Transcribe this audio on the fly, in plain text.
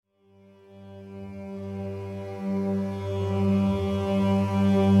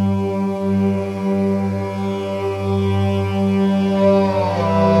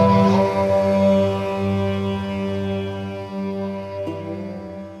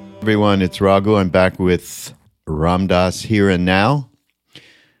Everyone, it's Raghu. I'm back with Ram Dass Here and Now,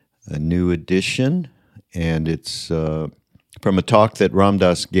 a new edition, and it's from a talk that Ram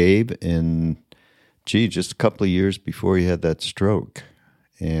Dass gave in, just a couple of years before he had that stroke.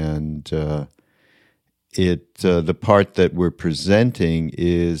 And the part that we're presenting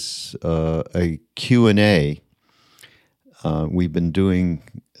is a Q&A. We've been doing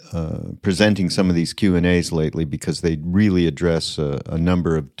presenting some of these Q&As lately because they really address a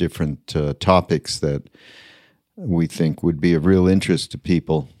number of different topics that we think would be of real interest to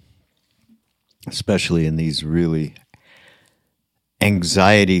people, especially in these really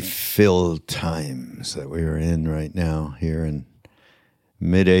anxiety-filled times that we are in right now here in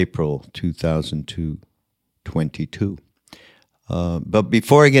mid-April 2022. But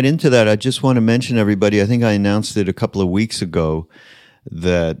before I get into that, I just want to mention, everybody, I think I announced it a couple of weeks ago,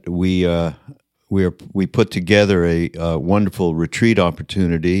 that we put together a wonderful retreat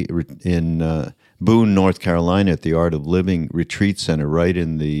opportunity in Boone, North Carolina, at the Art of Living Retreat Center, right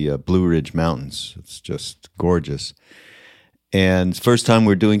in the Blue Ridge Mountains. It's just gorgeous. And first time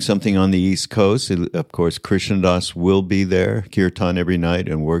we're doing something on the East Coast. Of course, Krishnadas will be there, kirtan every night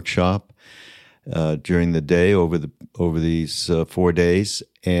and workshop during the day over these 4 days.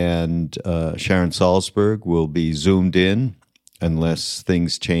 And Sharon Salzberg will be zoomed in, unless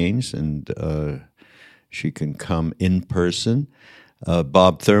things change and she can come in person.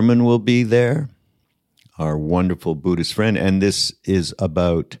 Bob Thurman will be there, our wonderful Buddhist friend. And this is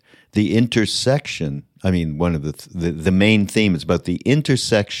about the intersection. I mean, one of the main theme is about the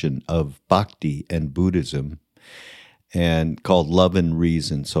intersection of bhakti and Buddhism, and called Love and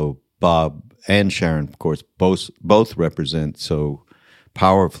Reason. So Bob and Sharon, of course, both represent so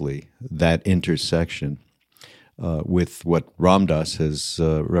powerfully that intersection with what Ram Dass has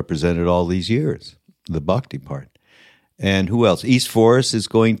represented all these years, the bhakti part. And who else? East Forest is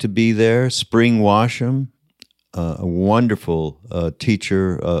going to be there. Spring Washam, a wonderful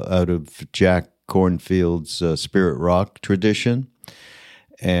teacher out of Jack Cornfield's Spirit Rock tradition.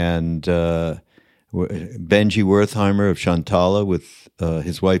 And Benji Wertheimer of Shantala with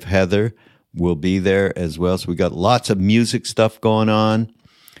his wife Heather will be there as well. So we got lots of music stuff going on.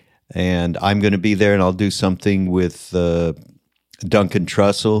 And I'm going to be there, and I'll do something with Duncan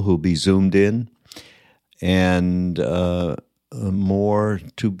Trussell, who'll be zoomed in, and more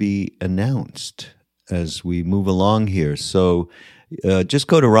to be announced as we move along here. So just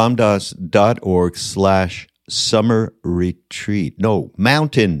go to ramdass.org/summer retreat. No,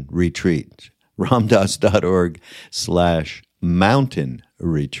 mountain retreat. ramdass.org/mountain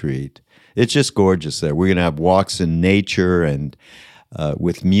retreat. It's just gorgeous there. We're going to have walks in nature and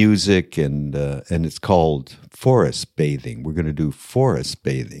with music, and it's called forest bathing. We're going to do forest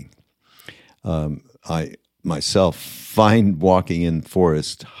bathing. I myself find walking in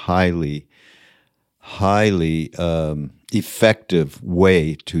forest highly effective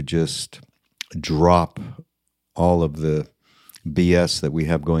way to just drop all of the BS that we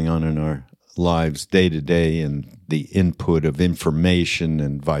have going on in our lives day to day, and the input of information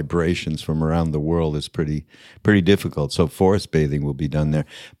and vibrations from around the world is pretty difficult. So forest bathing will be done there.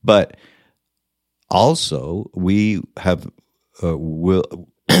 But also we have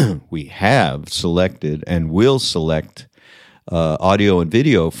selected and will select audio and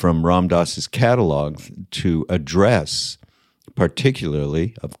video from Ram Dass's catalog to address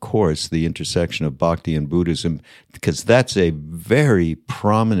particularly, of course, the intersection of bhakti and Buddhism, because that's a very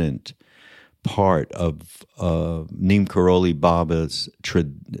prominent part of Neem Karoli Baba's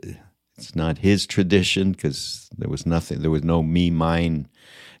it's not his tradition, because there was no me-mine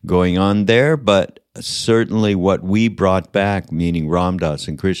going on there, but certainly what we brought back, meaning Ram Dass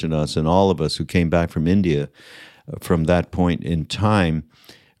and Krishnadas and all of us who came back from India from that point in time,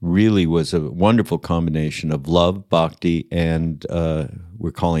 really was a wonderful combination of love, bhakti, and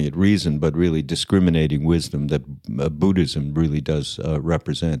we're calling it reason, but really discriminating wisdom that Buddhism really does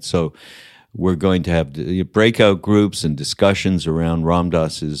represent. So we're going to have breakout groups and discussions around Ram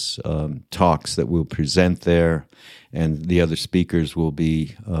Dass's talks that we'll present there, and the other speakers will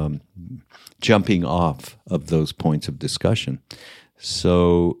be jumping off of those points of discussion.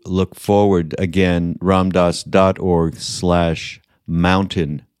 So look forward, again,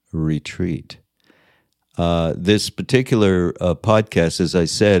 ramdass.org/mountain retreat. This particular podcast, as I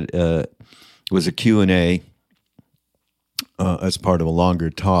said, was a Q&A as part of a longer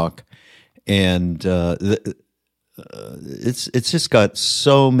talk. And it's just got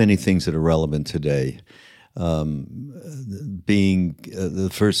so many things that are relevant today. Being the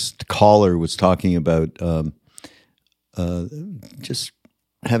first caller was talking about just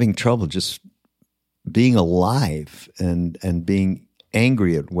having trouble just being alive and being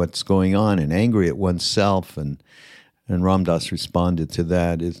angry at what's going on and angry at oneself. And Ram Dass responded to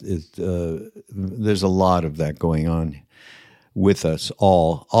that. There's a lot of that going on with us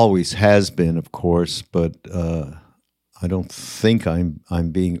all. Always has been, of course, but I don't think I'm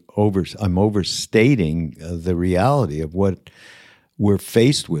overstating the reality of what we're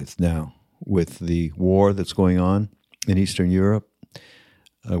faced with now, with the war that's going on in Eastern Europe,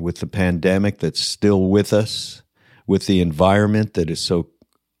 with the pandemic that's still with us, with the environment that is so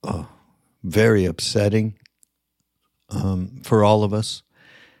very upsetting for all of us,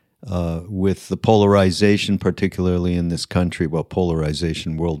 with the polarization, particularly in this country, well,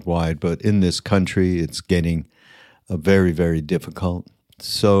 polarization worldwide, but in this country, it's getting very, very difficult.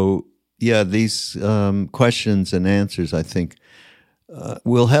 So, yeah, these questions and answers, I think,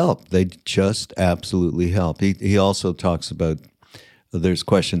 will help. They just absolutely help. He also talks about, there's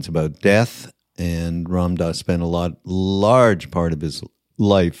questions about death, and Ram Dass spent a large part of his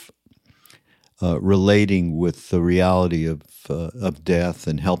life relating with the reality of death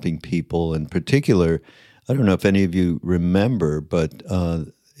and helping people. In particular, I don't know if any of you remember, but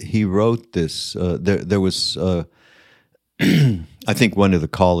he wrote this. There was, I think, one of the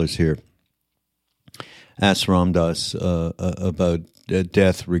callers here asked Ram Dass about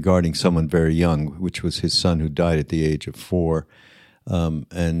death regarding someone very young, which was his son who died at the age of 4.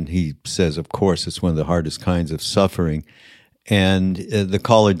 And he says, of course, it's one of the hardest kinds of suffering. And the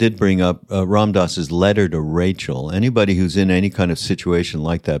caller did bring up Ram Dass's letter to Rachel. Anybody who's in any kind of situation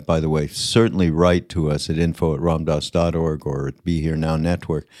like that, by the way, certainly write to us at info@ramdass.org or at Be Here Now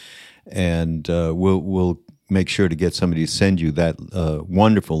Network. And we'll make sure to get somebody to send you that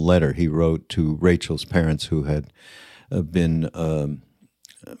wonderful letter he wrote to Rachel's parents who had been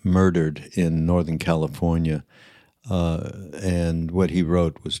murdered in Northern California. And what he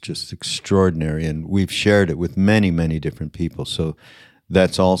wrote was just extraordinary, and we've shared it with many, many different people. So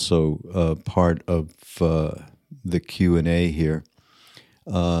that's also part of the Q&A here.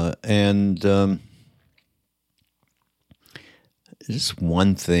 Just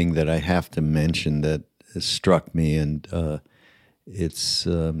one thing that I have to mention that struck me, and it's,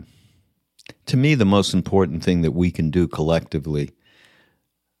 to me, the most important thing that we can do collectively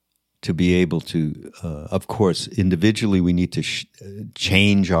to be able to, of course, individually we need to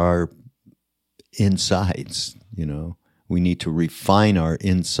change our insides, you know. We need to refine our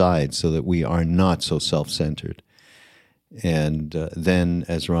insides so that we are not so self-centered. And then,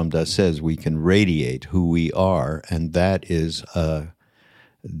 as Ram Dass says, we can radiate who we are, and that is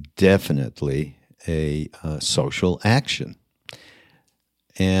definitely a social action.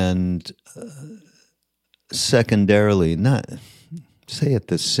 And secondarily, say at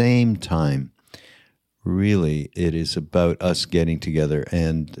the same time, really, it is about us getting together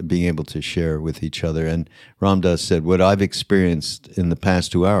and being able to share with each other. And Ram Dass said, what I've experienced in the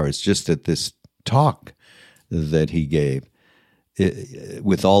past 2 hours, just at this talk that he gave,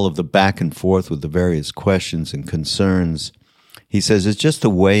 with all of the back and forth with the various questions and concerns, he says it's just the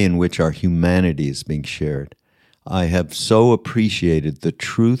way in which our humanity is being shared. I have so appreciated the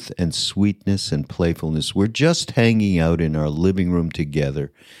truth and sweetness and playfulness. We're just hanging out in our living room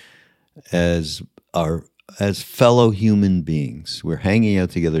together as fellow human beings. We're hanging out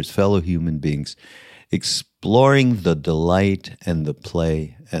together as fellow human beings, exploring the delight and the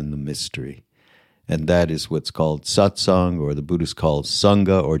play and the mystery. And that is what's called satsang, or the Buddhists call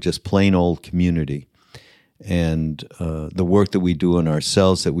sangha, or just plain old community. And the work that we do on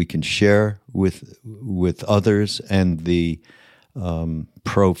ourselves that we can share with others, and the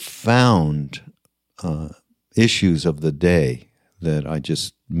profound issues of the day that I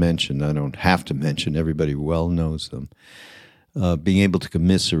just mentioned. I don't have to mention, everybody well knows them. Being able to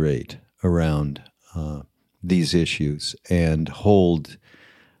commiserate around these issues and hold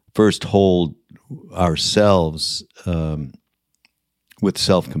ourselves with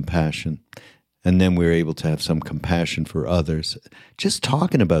self-compassion. And then we're able to have some compassion for others. Just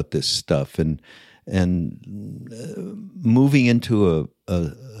talking about this stuff and moving into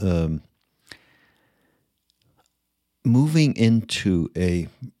a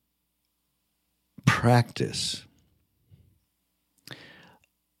practice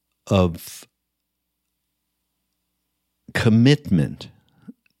of commitment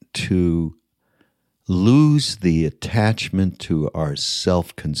to lose the attachment to our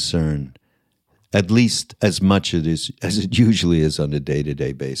self-concern, at least as much as it usually is on a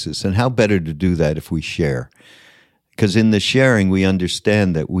day-to-day basis. And how better to do that if we share? Because in the sharing, we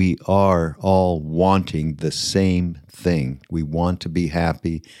understand that we are all wanting the same thing. We want to be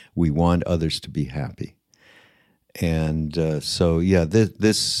happy. We want others to be happy. And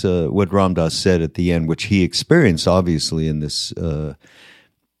this what Ram Dass said at the end, which he experienced obviously in this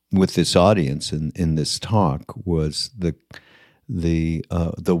with this audience in this talk, was the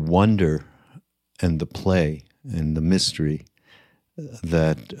wonder and the play and the mystery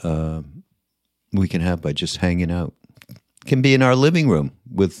that we can have by just hanging out. It can be in our living room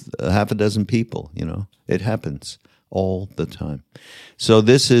with half a dozen people. It happens all the time. So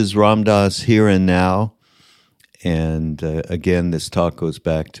this is Ram Dass Here and Now. And again, this talk goes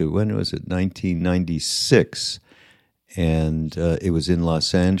back to, when was it, 1996. And it was in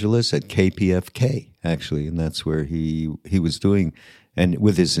Los Angeles at KPFK, actually. And that's where he was doing, and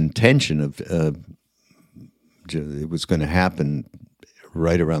with his intention of, it was going to happen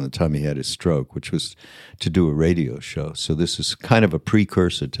right around the time he had his stroke, which was to do a radio show. So this is kind of a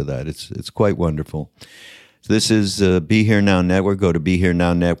precursor to that. It's quite wonderful. So this is Be Here Now Network. Go to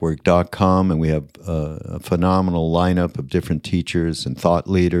BeHereNowNetwork.com, and we have a phenomenal lineup of different teachers and thought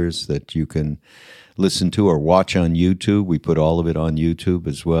leaders that you can listen to or watch on YouTube. We put all of it on YouTube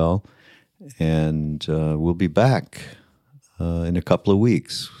as well. And we'll be back in a couple of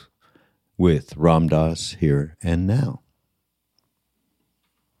weeks with Ram Dass Here and Now.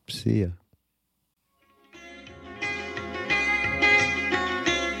 See ya.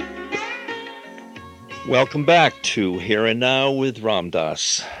 Welcome back to Here and Now with Ram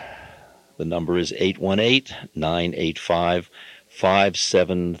Dass. The number is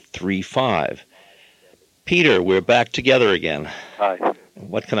 818-985-5735. Peter, we're back together again. Hi.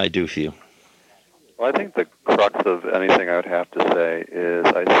 What can I do for you? Well, I think the crux of anything I would have to say is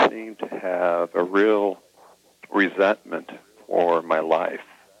I seem to have a real resentment for my life.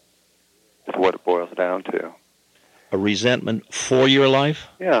 Is what it boils down to. A resentment for your life?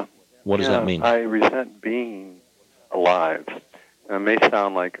 Yeah. What does that mean? I resent being alive. And it may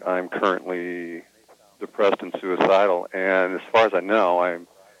sound like I'm currently depressed and suicidal, and as far as I know, I'm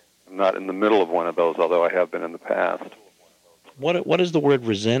not in the middle of one of those, although I have been in the past. What does the word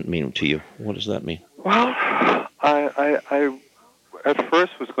resent mean to you? What does that mean? Well, I at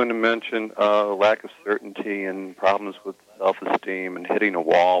first was going to mention lack of certainty and problems with self-esteem and hitting a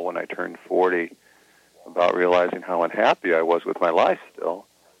wall when I turned 40, about realizing how unhappy I was with my life still.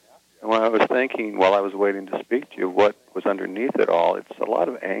 And when I was thinking, while I was waiting to speak to you, what was underneath it all, it's a lot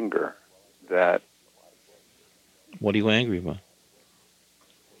of anger that... What are you angry about?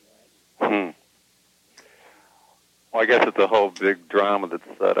 Well, I guess it's a whole big drama that's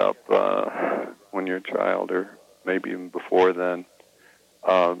set up when you're a child, or maybe even before then.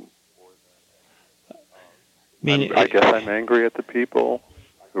 I guess I'm angry at the people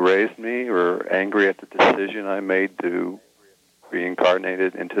who raised me, or angry at the decision I made to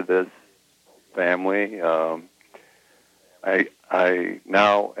reincarnated into this family. I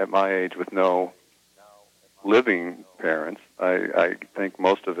now, at my age, with no living parents, I think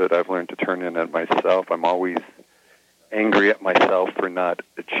most of it I've learned to turn in at myself. I'm always angry at myself for not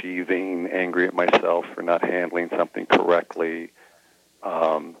achieving, angry at myself for not handling something correctly,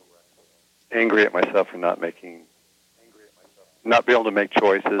 angry at myself for not being able to make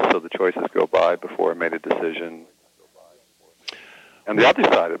choices, so the choices go by before I made a decision. And the other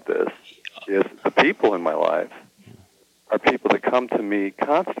side of this is the people in my life are people that come to me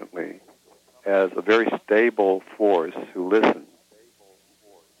constantly as a very stable force who listens.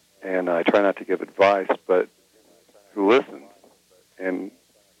 And I try not to give advice, but who listens and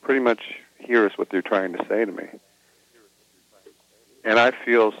pretty much hears what they're trying to say to me. And I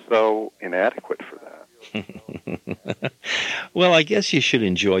feel so inadequate for that. Well, I guess you should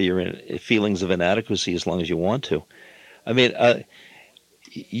enjoy your feelings of inadequacy as long as you want to. I mean,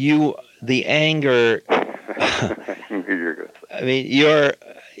 the anger, I mean, your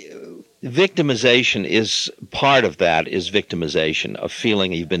victimization is part of that, is victimization, of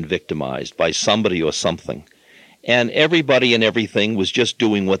feeling you've been victimized by somebody or something. And everybody and everything was just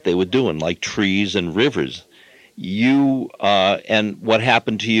doing what they were doing, like trees and rivers. And what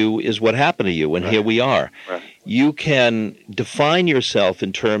happened to you is what happened to you, and right. Here we are. Right. You can define yourself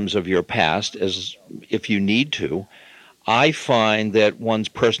in terms of your past, as if you need to. I find that one's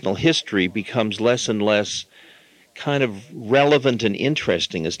personal history becomes less and less kind of relevant and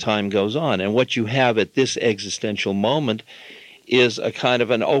interesting as time goes on. And what you have at this existential moment is a kind of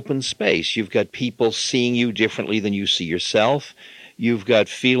an open space. You've got people seeing you differently than you see yourself. You've got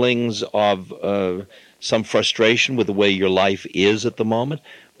feelings of some frustration with the way your life is at the moment.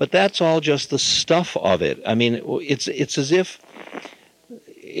 But that's all just the stuff of it. I mean, it's as if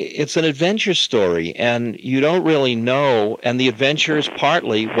it's an adventure story, and you don't really know, and the adventure is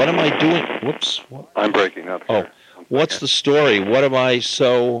partly, what am I doing? Whoops. What? I'm breaking up here. Oh, what's the story? What am I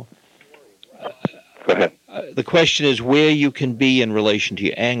so... Go ahead. the question is where you can be in relation to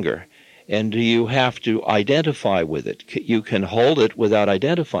your anger. And do you have to identify with it? You can hold it without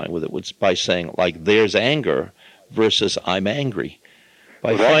identifying with it by saying, like, there's anger versus I'm angry.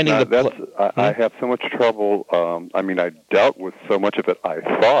 By finding I have so much trouble. I dealt with so much of it, I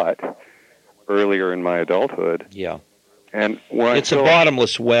thought, earlier in my adulthood. Yeah. And it's a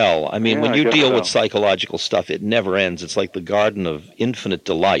bottomless well. I mean, when you deal with psychological stuff, it never ends. It's like the garden of infinite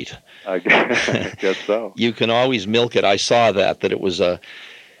delight. I guess so. You can always milk it. I saw that it was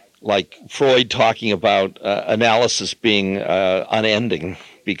like Freud talking about analysis being unending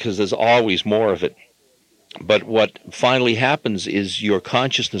because there's always more of it. But what finally happens is your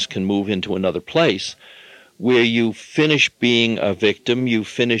consciousness can move into another place where you finish being a victim, you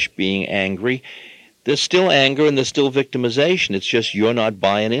finish being angry. There's still anger and there's still victimization. It's just you're not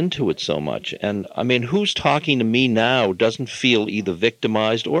buying into it so much. And, I mean, who's talking to me now doesn't feel either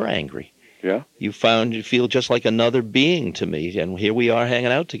victimized or angry? Yeah. You feel just like another being to me, and here we are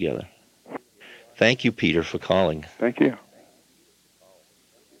hanging out together. Thank you, Peter, for calling. Thank you.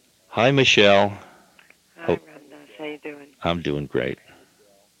 Hi, Michelle. Hi, Ramdas. How you doing? I'm doing great.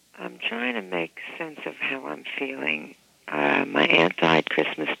 I'm trying to make sense of how I'm feeling. My aunt died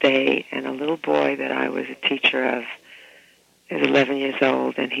Christmas Day, and a little boy that I was a teacher of is 11 years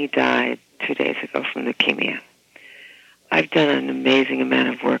old, and he died 2 days ago from leukemia. I've done an amazing amount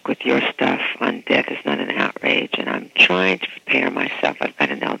of work with your stuff on Death is Not an Outrage, and I'm trying to prepare myself. I've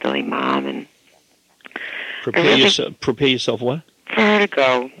got an elderly mom, and prepare yourself what? For her to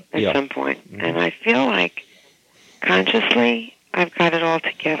go at some point. Mm-hmm. And I feel like consciously I've got it all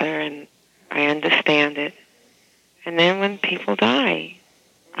together and I understand it. And then when people die,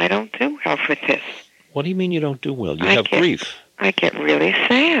 I don't do well with this. What do you mean you don't do well? You have grief. I get really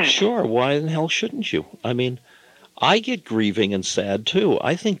sad. Sure. Why in the hell shouldn't you? I mean, I get grieving and sad too.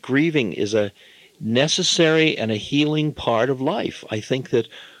 I think grieving is a necessary and a healing part of life. I think that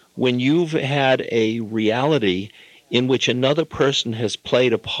when you've had a reality in which another person has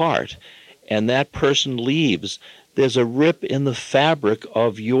played a part and that person leaves, there's a rip in the fabric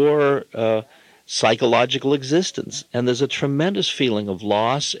of your psychological existence. And there's a tremendous feeling of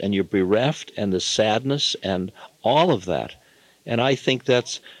loss, and you're bereft, and the sadness and all of that. And I think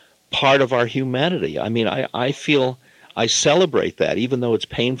that's part of our humanity. I mean, I feel I celebrate that, even though it's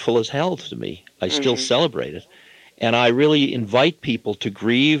painful as hell to me. I still celebrate it. And I really invite people to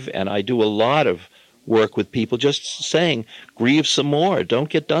grieve, and I do a lot of work with people just saying, grieve some more. Don't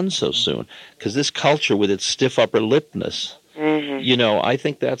get done so soon. Because this culture with its stiff upper lipness, I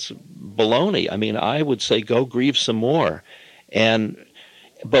think that's baloney. I mean, I would say go grieve some more.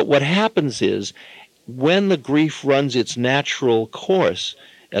 But what happens is when the grief runs its natural course,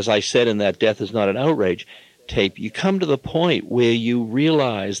 as I said in that Death is Not an Outrage tape, you come to the point where you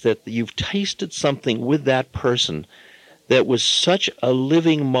realize that you've tasted something with that person that was such a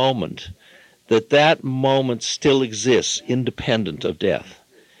living moment that moment still exists independent of death.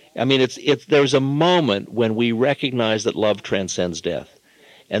 I mean, there's a moment when we recognize that love transcends death.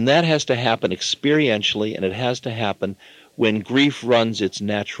 And that has to happen experientially, and it has to happen when grief runs its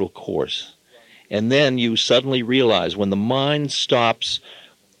natural course. And then you suddenly realize when the mind stops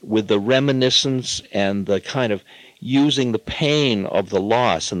with the reminiscence and the kind of using the pain of the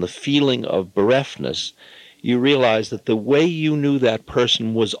loss and the feeling of bereftness, you realize that the way you knew that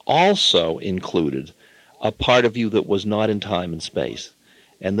person was also included a part of you that was not in time and space,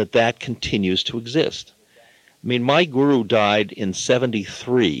 and that continues to exist. I mean, my guru died in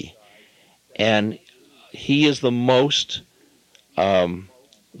 1973, and he is the most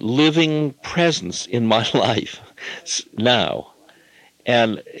living presence in my life now,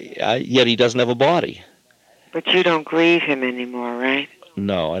 and yet he doesn't have a body. But you don't grieve him anymore, right?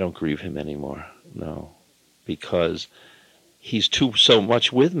 No, I don't grieve him anymore, no, because he's so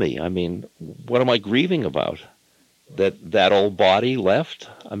much with me. I mean, what am I grieving about? That old body left?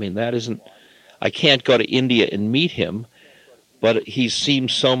 I mean, I can't go to India and meet him, but he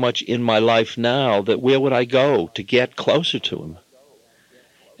seems so much in my life now that where would I go to get closer to him?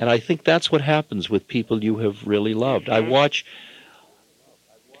 And I think that's what happens with people you have really loved. I watch,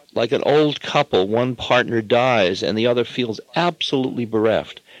 like an old couple, one partner dies and the other feels absolutely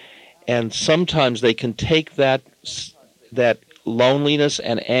bereft. And sometimes they can take that loneliness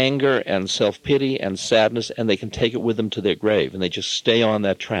and anger and self-pity and sadness, and they can take it with them to their grave, and they just stay on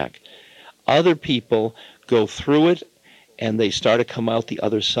that track. Other people go through it, and they start to come out the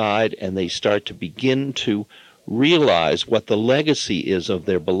other side, and they start to begin to realize what the legacy is of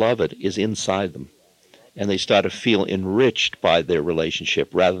their beloved is inside them. And they start to feel enriched by their relationship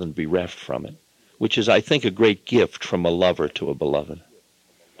rather than bereft from it, which is, I think, a great gift from a lover to a beloved.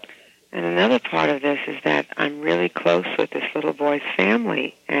 And another part of this is that I'm really close with this little boy's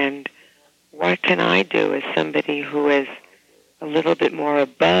family, and what can I do as somebody who is a little bit more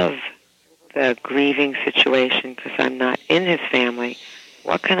above the grieving situation because I'm not in his family?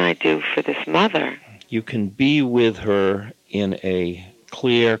 What can I do for this mother? You can be with her in a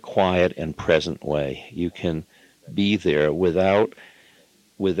clear, quiet, and present way. You can be there without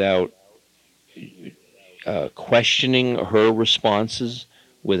questioning her responses,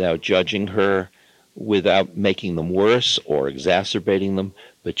 without judging her, without making them worse or exacerbating them,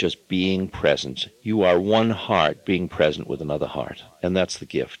 but just being present. You are one heart being present with another heart, and that's the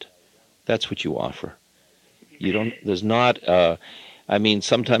gift. That's what you offer. You don't. There's not. I mean,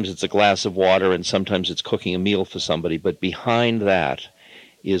 sometimes it's a glass of water, and sometimes it's cooking a meal for somebody. But behind that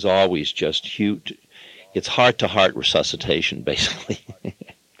is always just huge. It's heart-to-heart resuscitation, basically.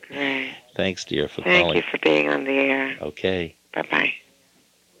 Great. Thanks, dear, for Thank calling. you for being on the air. Okay. Bye-bye.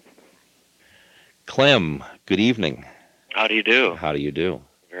 Clem, good evening. How do you do? How do you do?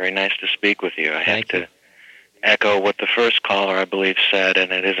 Very nice to speak with you. I Thank have you. to echo what the first caller, I believe, said,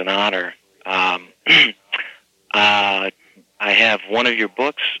 and it is an honor. I have one of your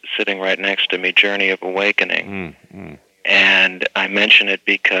books sitting right next to me, Journey of Awakening, and I mention it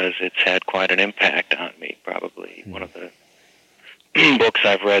because it's had quite an impact on me, probably one of the books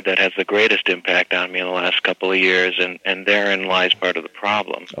I've read that has the greatest impact on me in the last couple of years, and therein lies part of the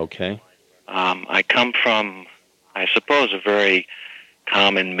problem. Okay. I come from, I suppose, a very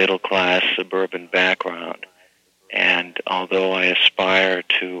common middle-class suburban background, and although I aspire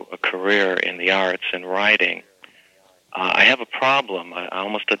to a career in the arts and writing, I have a problem,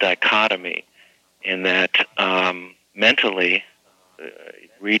 almost a dichotomy, in that mentally,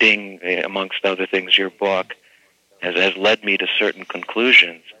 reading, amongst other things, your book has led me to certain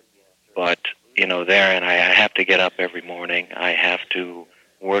conclusions, but, therein I have to get up every morning. I have to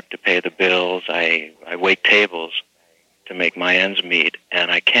work to pay the bills. I wait tables to make my ends meet,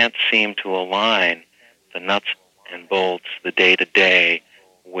 and I can't seem to align the nuts and bolts, the day-to-day,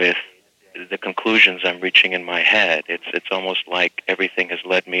 with the conclusions I'm reaching in my head. It's almost like everything has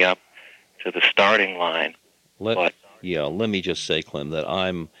led me up to the starting line. Let me just say, Clem, that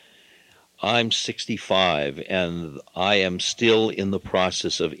I'm 65, and I am still in the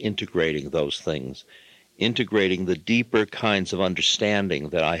process of integrating those things, integrating the deeper kinds of understanding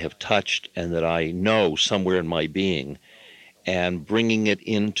that I have touched and that I know somewhere in my being, and bringing it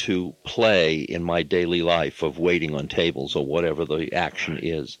into play in my daily life of waiting on tables or whatever the action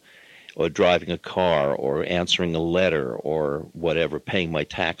is, or driving a car, or answering a letter, or whatever, paying my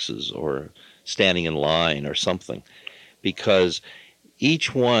taxes, or standing in line or something. Because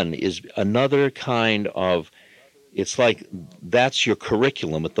each one is another kind of, it's like that's your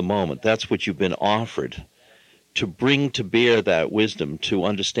curriculum at the moment. That's what you've been offered, to bring to bear that wisdom, to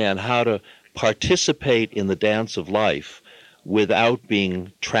understand how to participate in the dance of life without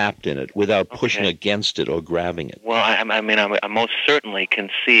being trapped in it, without pushing against it or grabbing it. Well, I most certainly can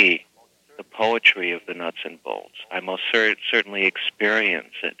see the poetry of the nuts and bolts. I most certainly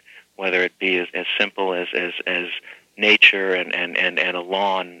experience it, whether it be as simple as nature and a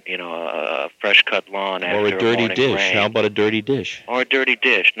lawn, a fresh-cut lawn after or a dirty morning dish. rain. How about a dirty dish? Or a dirty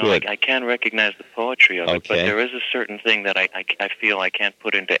dish. No, Good. I can recognize the poetry of it, but there is a certain thing that I feel I can't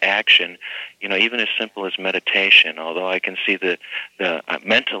put into action, even as simple as meditation, although I can see the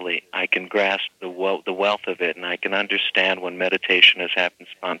mentally, I can grasp the wealth of it, and I can understand when meditation has happened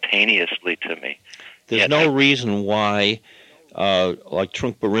spontaneously to me. There's no reason why, like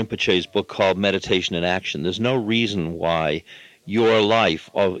Trungpa Rinpoche's book called Meditation in Action, there's no reason why your life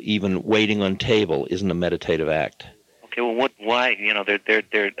of even waiting on table isn't a meditative act. Okay, well, why?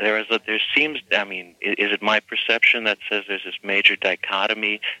 There seems, is it my perception that says there's this major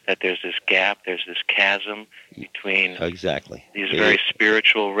dichotomy, that there's this gap, there's this chasm between these very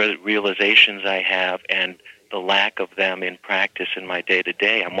spiritual realizations I have and the lack of them in practice in my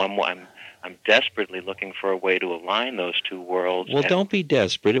day-to-day? I'm desperately looking for a way to align those two worlds. Well, don't be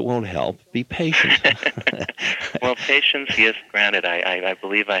desperate. It won't help. Be patient. Well, patience, yes, granted. I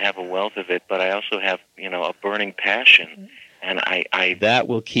believe I have a wealth of it, but I also have, a burning passion. And that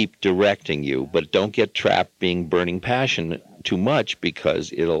will keep directing you, but don't get trapped being burning passion too much,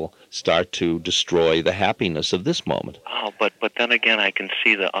 because it'll start to destroy the happiness of this moment. Oh, but then again, I can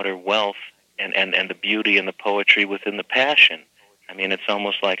see the utter wealth and the beauty and the poetry within the passion. I mean, it's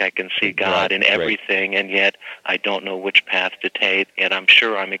almost like I can see God in everything, and yet I don't know which path to take, and I'm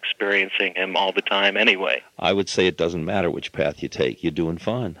sure I'm experiencing Him all the time anyway. I would say it doesn't matter which path you take. You're doing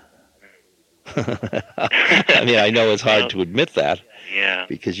fine. I mean, I know it's hard to admit that. Yeah.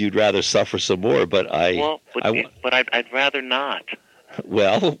 Because you'd rather suffer some more, but I'd rather not.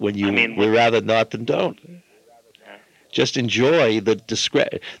 Well, we rather not than don't. Just enjoy the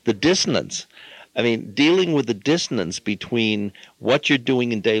dissonance. I mean, dealing with the dissonance between what you're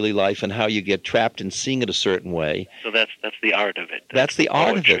doing in daily life and how you get trapped in seeing it a certain way. So that's the art of it. That's the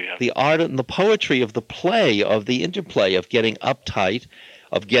art of it. The art and the poetry of the play, of the interplay, of getting uptight,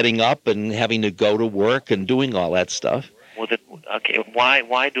 of getting up and having to go to work and doing all that stuff. Well, okay.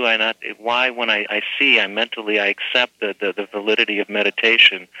 Why do I not? Why, when I mentally accept the validity of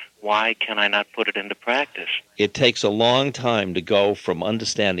meditation, why can I not put it into practice? It takes a long time to go from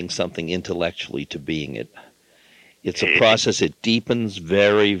understanding something intellectually to being it. It's a process. It deepens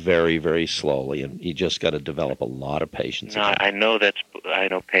very, very, very slowly, and you just got to develop a lot of patience. No, I know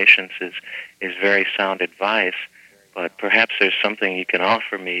patience is very sound advice, but perhaps there's something you can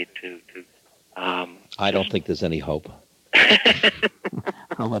offer me to. I don't think there's any hope.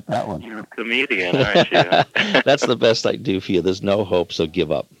 How about that one? You're a comedian, aren't you? That's the best I do for you. There's no hope, so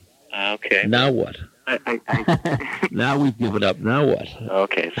give up. Okay. Now what? Now we've given up. Now what?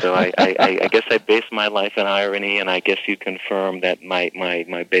 Okay, so I guess I base my life on irony, and I guess you confirm that my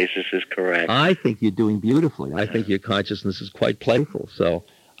basis is correct. I think you're doing beautifully. I think your consciousness is quite playful. So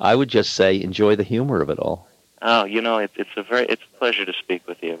I would just say enjoy the humor of it all. Oh, it's a pleasure to speak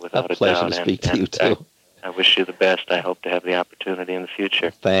with you, without a doubt. A pleasure to speak to you, too. I wish you the best. I hope to have the opportunity in the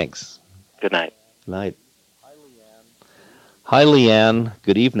future. Thanks. Good night. Night. Hi, Leanne.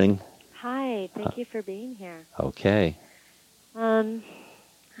 Good evening. Hi. Thank you for being here. Okay. I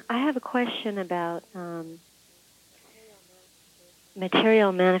have a question about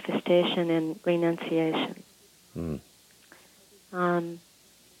material manifestation and renunciation.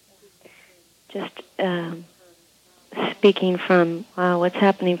 Just speaking from what's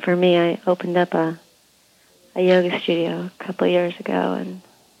happening for me, I opened up a yoga studio a couple of years ago, and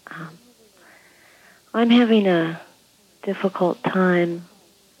I'm having a difficult time.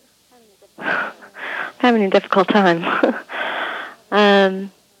 I'm having a difficult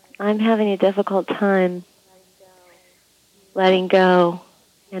time letting go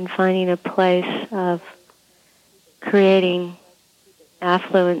and finding a place of creating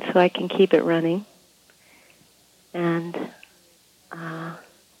affluence so I can keep it running, and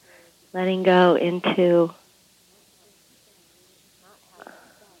letting go into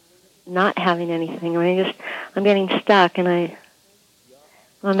not having anything. I'm getting stuck, and am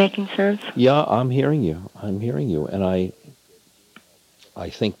I making sense? Yeah, I'm hearing you. And I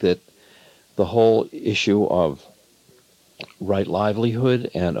think that the whole issue of right livelihood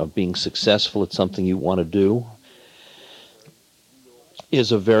and of being successful at something you want to do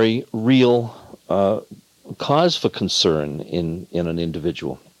is a very real cause for concern in an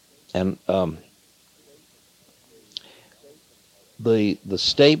individual. And the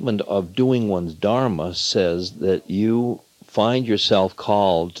statement of doing one's dharma says that you find yourself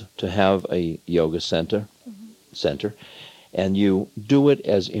called to have a yoga center, and you do it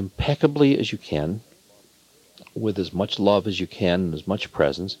as impeccably as you can, with as much love as you can and as much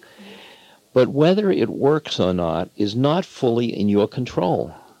presence. But whether it works or not is not fully in your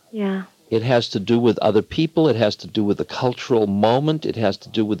control. Yeah. It has to do with other people. It has to do with the cultural moment. It has to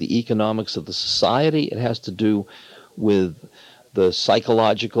do with the economics of the society. It has to do with the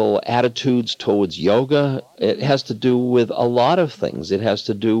psychological attitudes towards yoga. It has to do with a lot of things. It has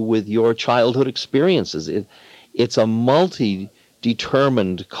to do with your childhood experiences. It's a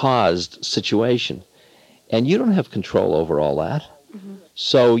multi-determined, caused situation. And you don't have control over all that. Mm-hmm.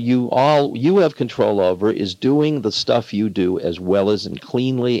 So you have control over is doing the stuff you do as well as and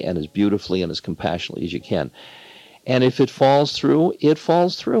cleanly and as beautifully and as compassionately as you can. And if it falls through, it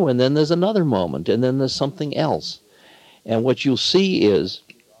falls through. And then there's another moment, and then there's something else. And what you'll see is,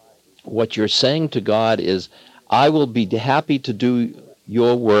 what you're saying to God is, I will be happy to do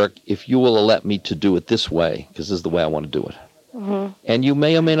your work if you will let me to do it this way, because this is the way I want to do it. Mm-hmm. And you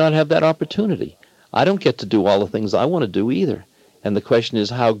may or may not have that opportunity. I don't get to do all the things I want to do either. And the question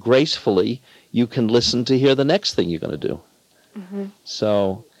is how gracefully you can listen to hear the next thing you're going to do. Mm-hmm.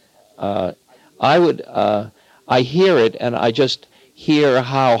 So I hear it, and I just hear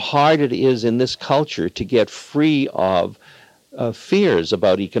how hard it is in this culture to get free of fears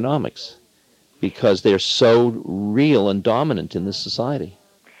about economics, because they're so real and dominant in this society.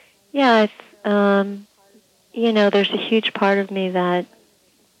 Yeah, there's a huge part of me that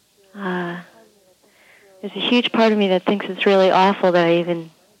thinks it's really awful that I even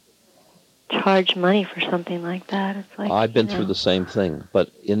charge money for something like that. It's like I've been through the same thing,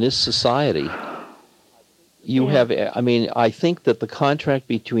 but in this society, I think that the contract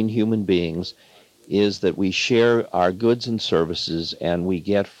between human beings is that we share our goods and services, and we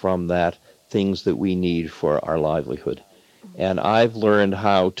get from that things that we need for our livelihood. And I've learned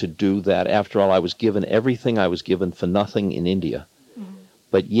how to do that. After all, I was given everything I was given for nothing in India.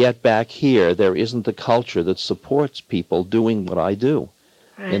 But yet back here, there isn't the culture that supports people doing what I do,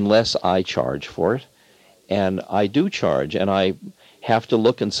 unless I charge for it. And I do charge, and I have to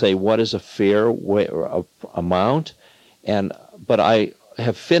look and say, what is a fair amount? But I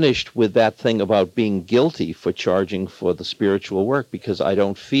have finished with that thing about being guilty for charging for the spiritual work, because I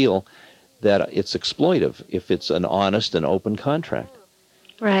don't feel that it's exploitive if it's an honest and open contract.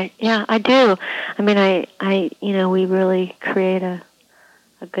 Right. Yeah, I do. I mean, we really create a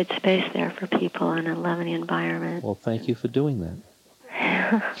good space there for people in a loving environment. Well, thank you for doing that.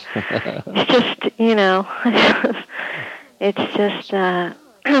 It's just, it's just, I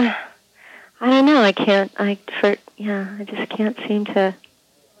don't know. I just can't seem to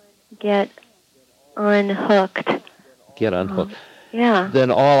get unhooked. Get unhooked. Yeah.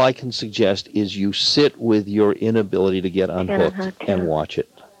 Then all I can suggest is you sit with your inability to get unhooked and watch it.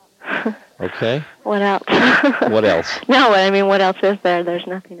 Okay? What else? What else? No, I mean, what else is there? There's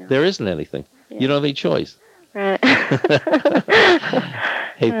nothing else. There isn't anything. Yeah. You don't have any choice. Right.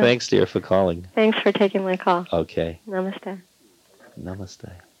 Hey, thanks, dear, for calling. Thanks for taking my call. Okay. Namaste. Namaste.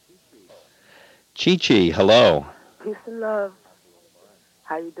 Chi-Chi, hello. Peace and love.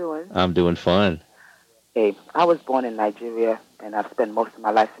 How you doing? I'm doing fine. Hey, I was born in Nigeria, and I've spent most of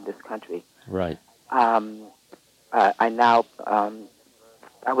my life in this country. Right. I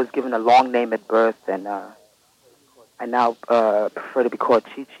was given a long name at birth, and I now prefer to be called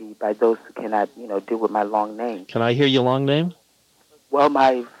Chi-Chi by those who cannot, deal with my long name. Can I hear your long name? Well,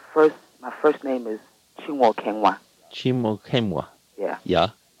 my first name is Chinwo Kenwa. Chinwo Kenwa. Yeah. Yeah.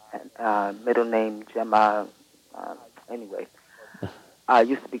 And middle name Gemma. Anyway, I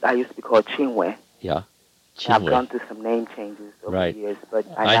used to be called Chinwe. Yeah. Chinwe. I've gone through some name changes over the years, but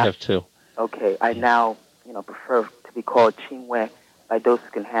I have too. Okay, I now prefer to be called Chinwe by those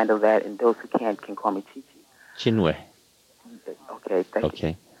who can handle that, and those who can't can call me Chi-Chi. Chinwe. Okay, thank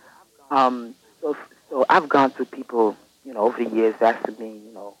you. So I've gone through people, over the years asking me,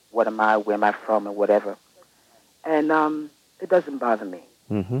 what am I, where am I from, and whatever. And it doesn't bother me.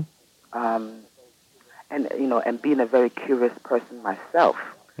 Mm-hmm. And being a very curious person myself,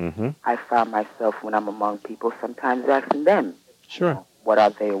 I found myself when I'm among people sometimes asking them, sure, what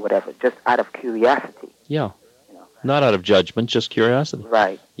are they or whatever, just out of curiosity. Yeah. Not out of judgment, just curiosity.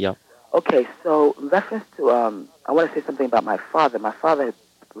 Right. Yeah. Okay, so in reference to, I want to say something about my father. My father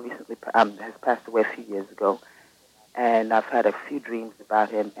recently has passed away a few years ago, and I've had a few dreams about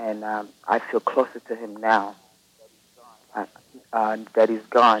him, and I feel closer to him now that he's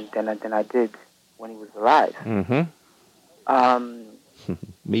gone than I did when he was alive. Mm-hmm.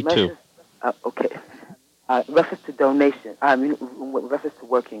 Me too. Okay. Reference to donation, reference to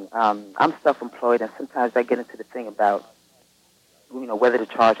working, I'm self-employed, and sometimes I get into the thing about, whether to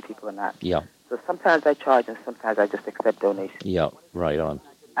charge people or not. Yeah. So sometimes I charge, and sometimes I just accept donations. Yeah, right on.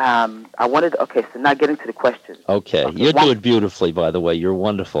 So now getting to the question. Okay. You're doing beautifully, by the way. You're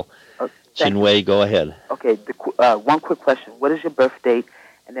wonderful. Chinwe, go ahead. Okay, one quick question. What is your birth date?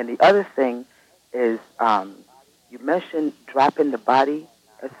 And then the other thing is, you mentioned dropping the body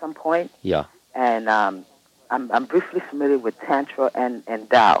at some point. Yeah. And I'm briefly familiar with Tantra and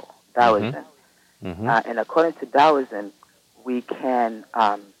Taoism. Mm-hmm. And according to Taoism, we can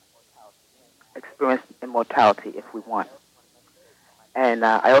experience immortality if we want. And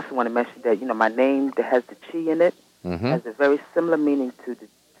I also want to mention that, my name that has the chi in it has a very similar meaning to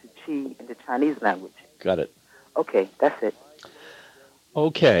chi in the Chinese language. Got it. Okay, that's it.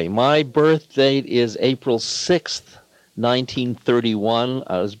 Okay, my birth date is April 6th, 1931.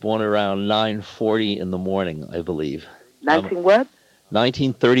 I was born around 9:40 in the morning, I believe.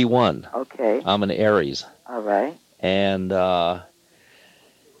 1931. Okay. I'm an Aries. All right. And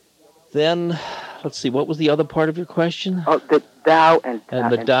then, let's see, what was the other part of your question? Oh, the Tao and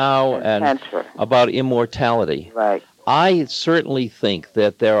the Tao and Tantra. About immortality. Right. I certainly think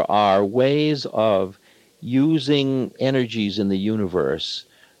that there are ways of using energies in the universe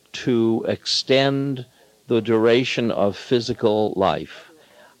to extend the duration of physical life.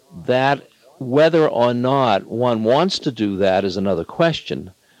 That whether or not one wants to do that is another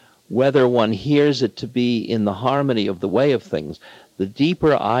question. Whether one hears it to be in the harmony of the way of things, the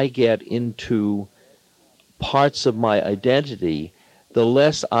deeper I get into parts of my identity, the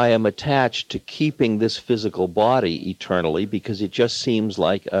less I am attached to keeping this physical body eternally, because it just seems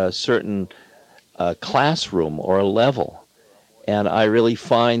like a certain classroom or a level. And I really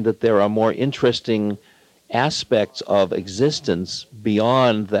find that there are more interesting aspects of existence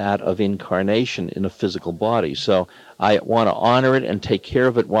beyond that of incarnation in a physical body. So I want to honor it and take care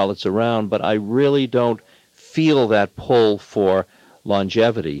of it while it's around, but I really don't feel that pull for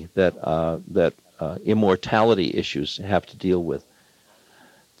longevity that immortality issues have to deal with.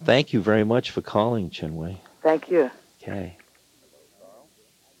 Thank you very much for calling, Chinwei. Thank you. Okay.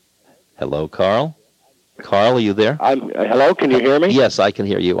 Hello, Carl. Carl, are you there? Hello, can you hear me? Yes, I can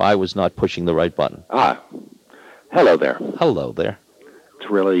hear you. I was not pushing the right button. Hello there. Hello there. It's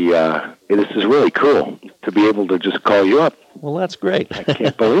really, this is really cool to be able to just call you up. Well, that's great. I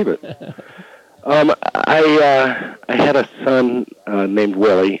can't believe it. I had a son named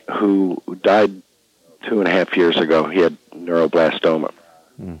Willie who died 2.5 years ago. He had neuroblastoma.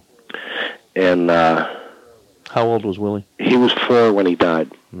 And how old was Willie? He was 4 when he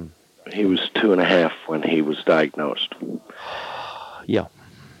died. He was 2.5 when he was diagnosed. Yeah.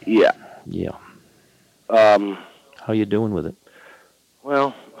 Yeah. Yeah. How you doing with it?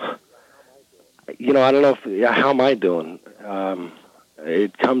 Well, I don't know how am I doing?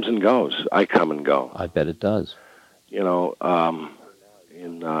 It comes and goes. I come and go. I bet it does. In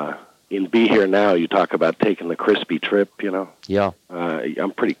Be Here Now, you talk about taking the crispy trip, Yeah.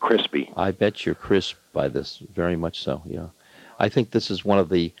 I'm pretty crispy. I bet you're crisp by this, very much so, yeah. I think this is one of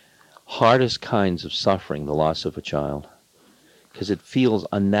the hardest kinds of suffering, the loss of a child, because it feels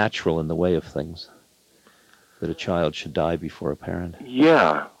unnatural in the way of things, that a child should die before a parent.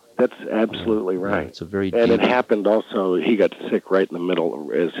 Yeah, that's absolutely right. Yeah, it's a very and deep... it happened also, he got sick right in the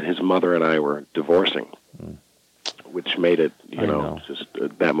middle as his mother and I were divorcing, which made it, just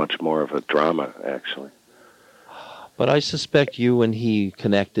that much more of a drama, actually. But I suspect you and he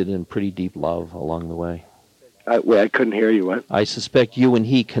connected in pretty deep love along the way. Wait, I couldn't hear you. What? I suspect you and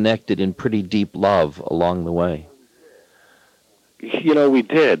he connected in pretty deep love along the way. We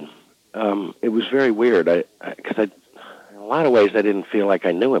did. It was very weird. Because in a lot of ways, I didn't feel like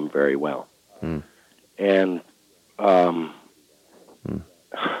I knew him very well. And I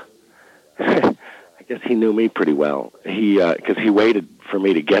guess he knew me pretty well. Because he waited for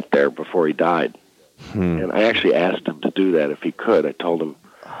me to get there before he died. And I actually asked him to do that if he could. I told him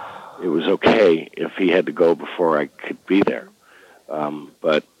it was okay if he had to go before I could be there.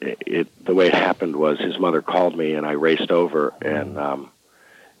 But the way it happened was his mother called me, and I raced over, and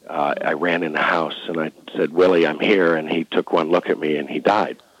I ran in the house, and I said, "Willie, I'm here," and he took one look at me, and he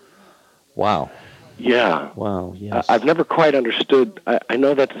died. Wow. Yeah. Wow, yes. I've never quite understood. I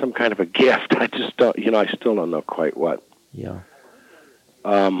know that's some kind of a gift. I just don't, I still don't know quite what. Yeah.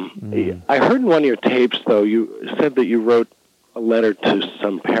 I heard in one of your tapes, though, you said that you wrote a letter to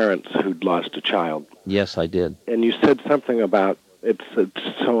some parents who'd lost a child. Yes, I did. And you said something about it's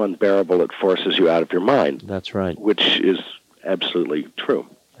so unbearable it forces you out of your mind. That's right. Which is absolutely true.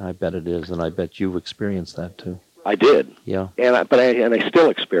 I bet it is, and I bet you've experienced that too. I did. Yeah. And I still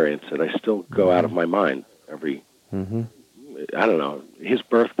experience it. I still go out of my mind every. I don't know. His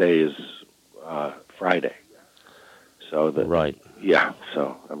birthday is Friday, so right. Yeah.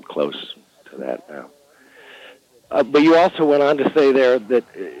 So I'm close to that now. But you also went on to say there that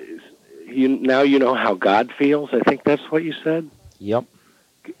you know how God feels. I think that's what you said. Yep.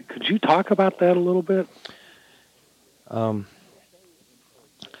 Could you talk about that a little bit?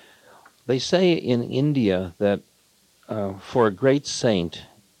 They say in India that for a great saint,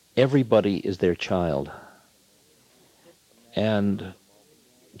 everybody is their child. And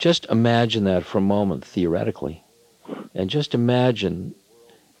just imagine that for a moment, theoretically. And just imagine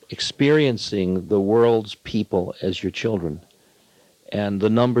experiencing the world's people as your children, and the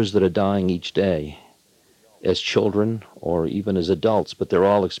numbers that are dying each day as children or even as adults, but they're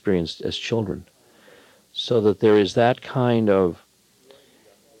all experienced as children. So that there is that kind of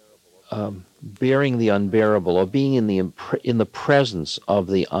bearing the unbearable, or being in the presence of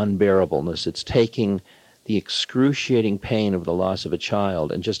the unbearableness. It's taking the excruciating pain of the loss of a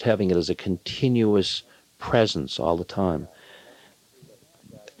child and just having it as a continuous presence all the time.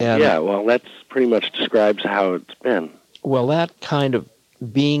 And, yeah, well, that pretty much describes how it's been. Well, that kind of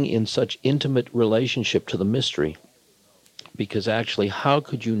being in such intimate relationship to the mystery, because actually, how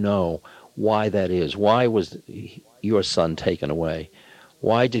could you know why that is? Why was your son taken away?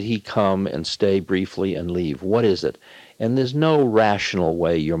 Why did he come and stay briefly and leave? What is it? And there's no rational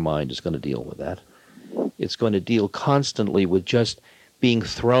way your mind is going to deal with that. It's going to deal constantly with just being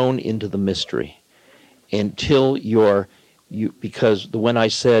thrown into the mystery until because when I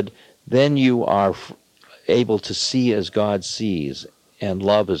said, then you are able to see as God sees and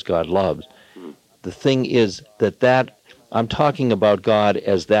love as God loves. The thing is that I'm talking about God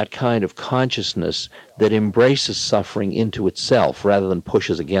as that kind of consciousness that embraces suffering into itself rather than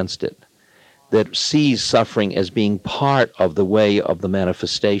pushes against it, that sees suffering as being part of the way of the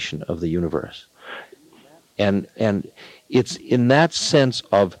manifestation of the universe. And it's in that sense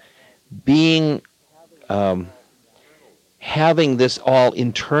of being having this all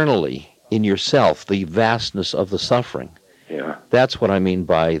internally in yourself, the vastness of the suffering. Yeah. That's what I mean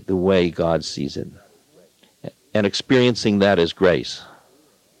by the way God sees it. And experiencing that as grace.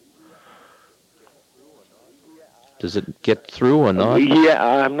 Does it get through or not? Yeah,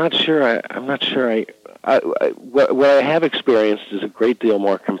 I'm not sure. What I have experienced is a great deal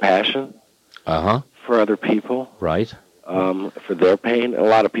more compassion for other people. Right. For their pain. A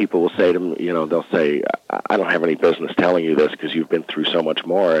lot of people will say to me, they'll say, I don't have any business telling you this because you've been through so much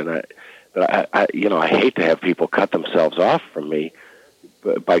more. But I hate to have people cut themselves off from me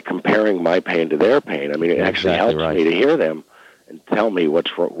by comparing my pain to their pain. I mean, it actually helps me to hear them and tell me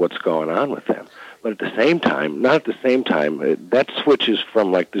what's going on with them. But at the same time, that switches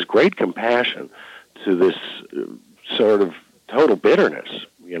from like this great compassion to this sort of total bitterness.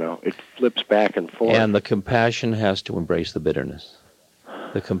 It flips back and forth. And the compassion has to embrace the bitterness.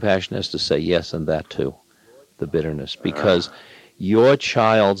 The compassion has to say yes and that too, the bitterness. Because your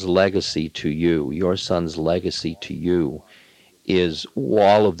child's legacy to you, your son's legacy to you, is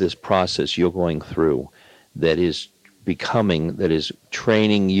all of this process you're going through that is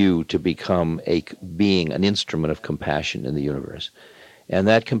training you to become an instrument of compassion in the universe. And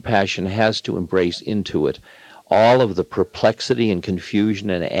that compassion has to embrace into it all of the perplexity and confusion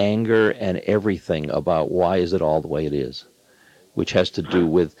and anger and everything about why is it all the way it is, which has to do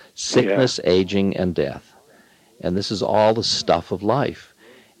with sickness, aging, and death. And this is all the stuff of life.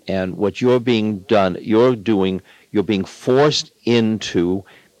 And what you're being forced into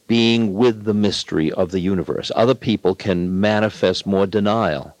being with the mystery of the universe. Other people can manifest more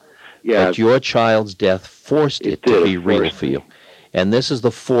denial. Yeah. But your child's death forced it to be real for you. And this is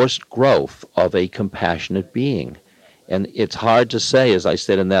the forced growth of a compassionate being. And it's hard to say, as I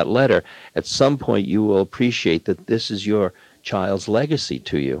said in that letter, at some point you will appreciate that this is your child's legacy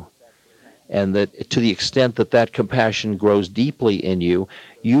to you. And that to the extent that that compassion grows deeply in you,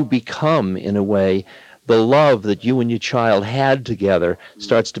 you become, in a way, the love that you and your child had together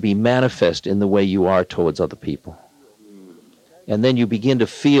starts to be manifest in the way you are towards other people. And then you begin to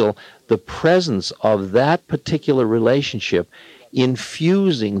feel the presence of that particular relationship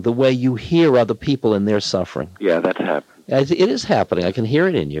infusing the way you hear other people in their suffering. Yeah, that's happening. It is happening. I can hear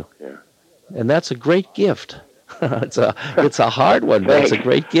it in you. Yeah. And that's a great gift. It's a hard one, but it's a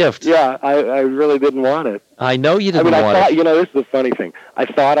great gift. Yeah, I really didn't want it. I know you didn't want it. This is the funny thing. I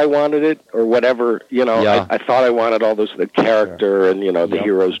thought I wanted it or whatever, I thought I wanted all the character and, the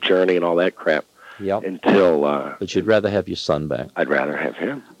hero's journey and all that crap. Yep. Until... but you'd rather have your son back. I'd rather have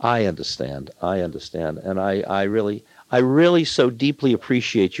him. I understand. And I really so deeply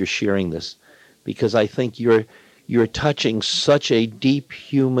appreciate your sharing this, because I think you're touching such a deep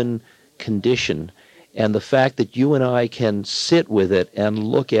human condition, and the fact that you and I can sit with it and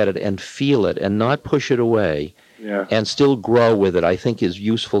look at it and feel it and not push it away and still grow with it, I think is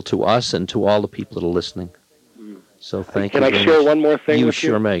useful to us and to all the people that are listening. So thank you. Can I share one more thing with you?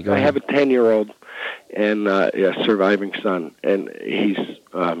 You sure may. Go ahead. I have a 10-year-old and a surviving son, and he's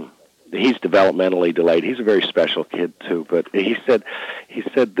developmentally delayed. He's a very special kid too, but he said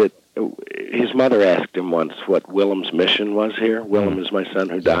that his mother asked him once what Willem's mission was here. Willem is my son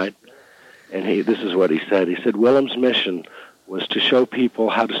who died. And this is what he said. He said, Willem's mission was to show people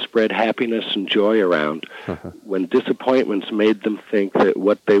how to spread happiness and joy around when disappointments made them think that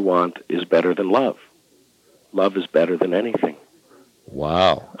what they want is better than love. Love is better than anything.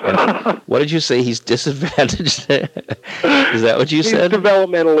 Wow. What did you say? He's disadvantaged? Is that what you said? He's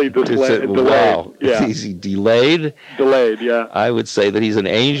developmentally delayed. Wow. Yeah. Is he delayed? Delayed, yeah. I would say that he's an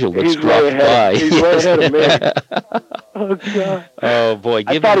angel that's dropped by. He's way ahead of me. Oh, God. Oh, boy.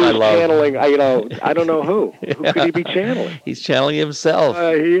 Give him my love. Channeling, I don't know who. Who could he be channeling? He's channeling himself.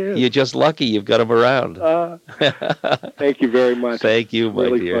 He is. You're just lucky you've got him around. Thank you very much. Thank you, my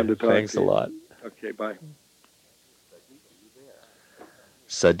really dear. Fun to talk Thanks to you. a lot. Okay, bye.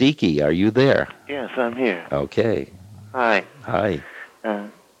 Sadiki, are you there? Yes, I'm here. Okay. Hi. Hi.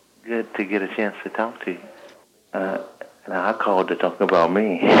 Good to get a chance to talk to you. Now, I called to talk about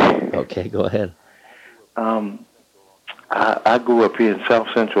me. Okay, go ahead. I grew up here in South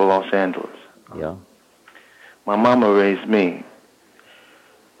Central Los Angeles. Yeah. My mama raised me.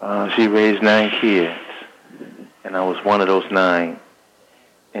 She raised 9 kids, and I was one of those 9.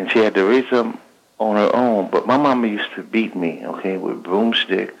 And she had to raise them on her own, but my mama used to beat me, with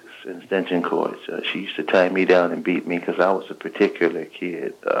broomsticks and extension cords. She used to tie me down and beat me because I was a particular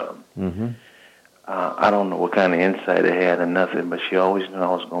kid. I don't know what kind of insight I had or nothing, but she always knew I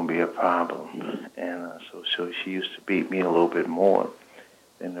was going to be a problem. And so she used to beat me a little bit more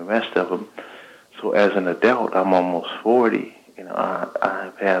than the rest of them. So as an adult, I'm almost 40,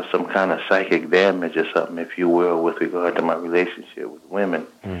 I have some kind of psychic damage or something, if you will, with regard to my relationship with women.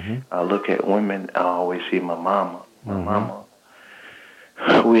 Mm-hmm. I look at women, I always see my mama. My Mm-hmm. mama.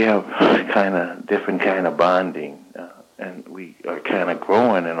 We have kind of different kind of bonding, and we are kind of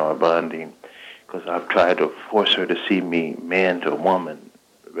growing in our bonding because I've tried to force her to see me man to woman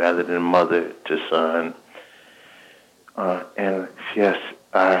rather than mother to son. And yes,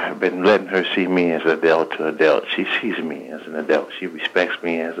 I have been letting her see me as adult to adult. She sees me as an adult. She respects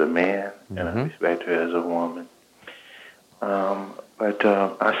me as a man, and I respect her as a woman. But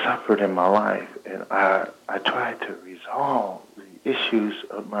I suffered in my life, and I tried to resolve the issues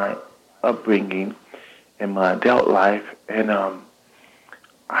of my upbringing in my adult life, and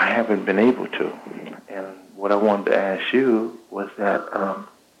I haven't been able to. And what I wanted to ask you was that,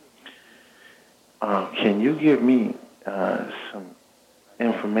 can you give me some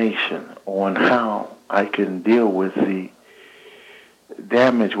information on how I can deal with the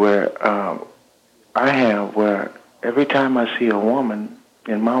damage where I have, where every time I see a woman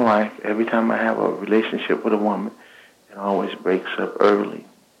in my life, every time I have a relationship with a woman, it always breaks up early.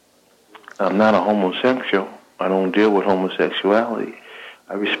 I'm not a homosexual. I don't deal with homosexuality.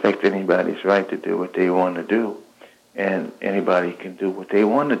 I respect anybody's right to do what they want to do, and anybody can do what they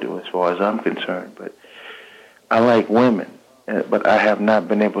want to do as far as I'm concerned. But I like women, but I have not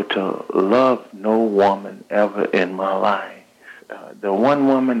been able to love no woman ever in my life. The one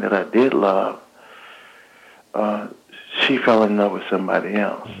woman that I did love, she fell in love with somebody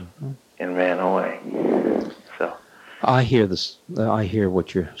else and ran away. So I hear this. I hear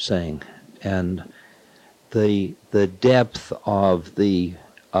what you're saying, and the depth of the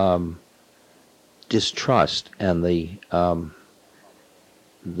distrust and the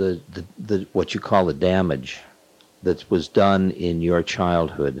what you call the damage that was done in your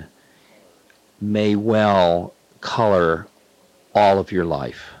childhood may well color all of your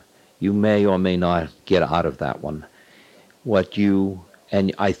life. You may or may not get out of that one.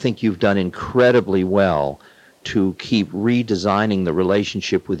 And I think you've done incredibly well to keep redesigning the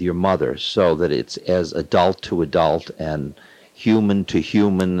relationship with your mother so that it's as adult to adult and human to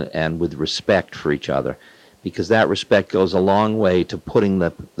human and with respect for each other, because that respect goes a long way to putting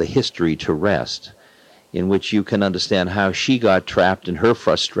the history to rest, in which you can understand how she got trapped in her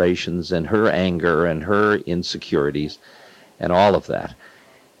frustrations and her anger and her insecurities and all of that.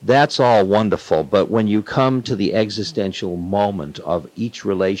 That's all wonderful, but when you come to the existential moment of each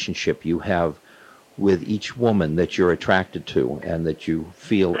relationship you have with each woman that you're attracted to and that you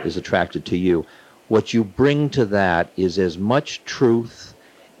feel is attracted to you, what you bring to that is as much truth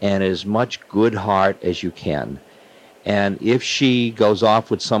and as much good heart as you can. And if she goes off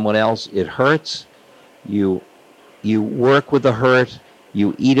with someone else, it hurts. You work with the hurt,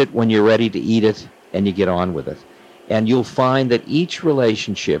 you eat it when you're ready to eat it, and you get on with it. And you'll find that each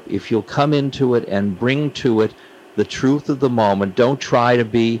relationship, if you'll come into it and bring to it the truth of the moment, don't try to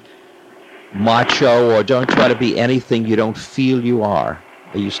be macho or don't try to be anything you don't feel you are.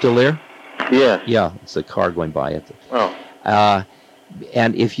 Are you still there? yeah. Yeah, it's a car going by. Oh.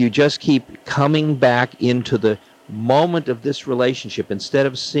 And if you just keep coming back into the moment of this relationship, instead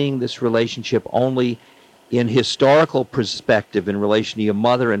of seeing this relationship only in historical perspective in relation to your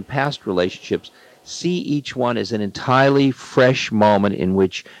mother and past relationships, see each one as an entirely fresh moment in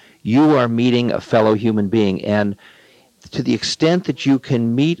which you are meeting a fellow human being. And to the extent that you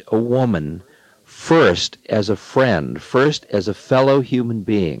can meet a woman first as a friend, first as a fellow human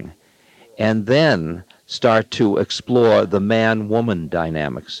being, and then start to explore the man-woman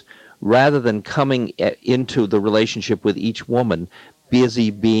dynamics, rather than coming into the relationship with each woman busy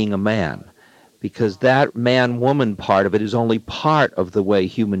being a man. Because that man-woman part of it is only part of the way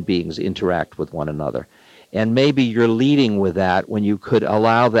human beings interact with one another. And maybe you're leading with that when you could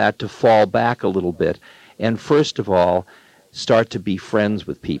allow that to fall back a little bit. And first of all, start to be friends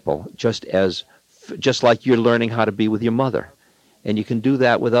with people, just like you're learning how to be with your mother. And you can do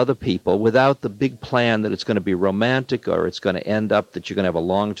that with other people without the big plan that it's going to be romantic or it's going to end up that you're going to have a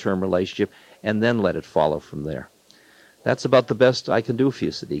long-term relationship, and then let it follow from there. That's about the best I can do for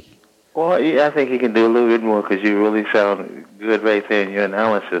you, Sadiq. Well, yeah, I think you can do a little bit more because you really sound good right there in your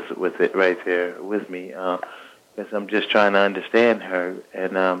analysis with it right there with me. Because I'm just trying to understand her,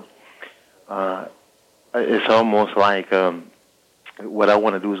 and it's almost like what I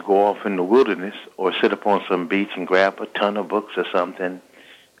want to do is go off in the wilderness or sit up on some beach and grab a ton of books or something,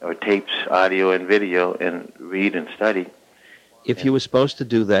 or tapes, audio and video, and read and study. If you were supposed to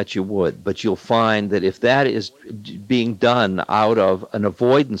do that, you would, but you'll find that if that is being done out of an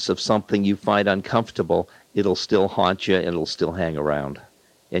avoidance of something you find uncomfortable, it'll still haunt you and it'll still hang around.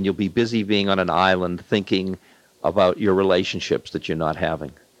 And you'll be busy being on an island thinking about your relationships that you're not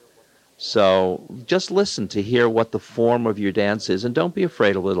having. So just listen to hear what the form of your dance is, and don't be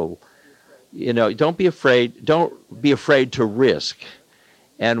afraid don't be afraid to risk.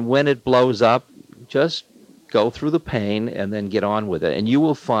 And when it blows up, just go through the pain and then get on with it. And you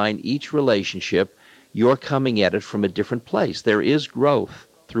will find each relationship, you're coming at it from a different place. There is growth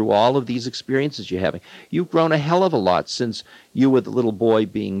through all of these experiences you're having. You've grown a hell of a lot since you were the little boy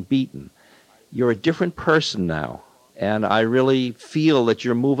being beaten. You're a different person now. And I really feel that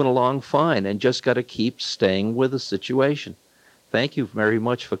you're moving along fine and just got to keep staying with the situation. Thank you very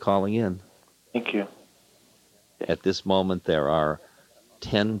much for calling in. Thank you. At this moment, there are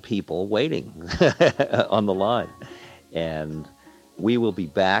 10 people waiting on the line. And we will be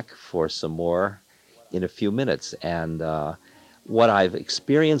back for some more in a few minutes. And what I've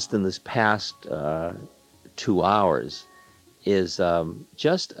experienced in this past 2 hours is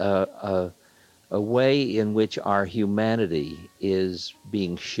just a way in which our humanity is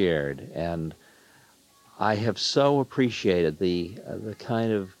being shared. And I have so appreciated the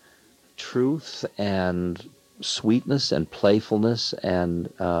kind of truth and sweetness and playfulness and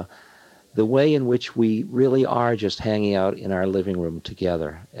the way in which we really are just hanging out in our living room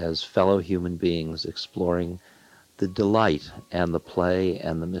together as fellow human beings, exploring the delight and the play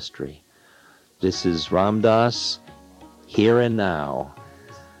and the mystery. This is Ram Dass, Here and Now,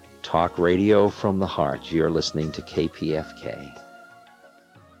 talk radio from the heart. You're listening to KPFK.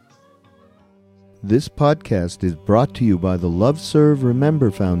 This podcast is brought to you by the Love Serve Remember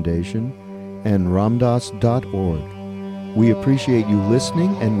Foundation and ramdas.org. We appreciate you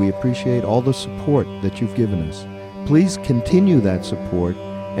listening, and we appreciate all the support that you've given us. Please continue that support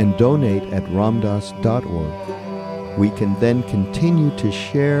and donate at ramdas.org. We can then continue to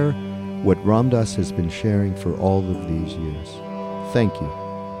share what Ram Dass has been sharing for all of these years. Thank you.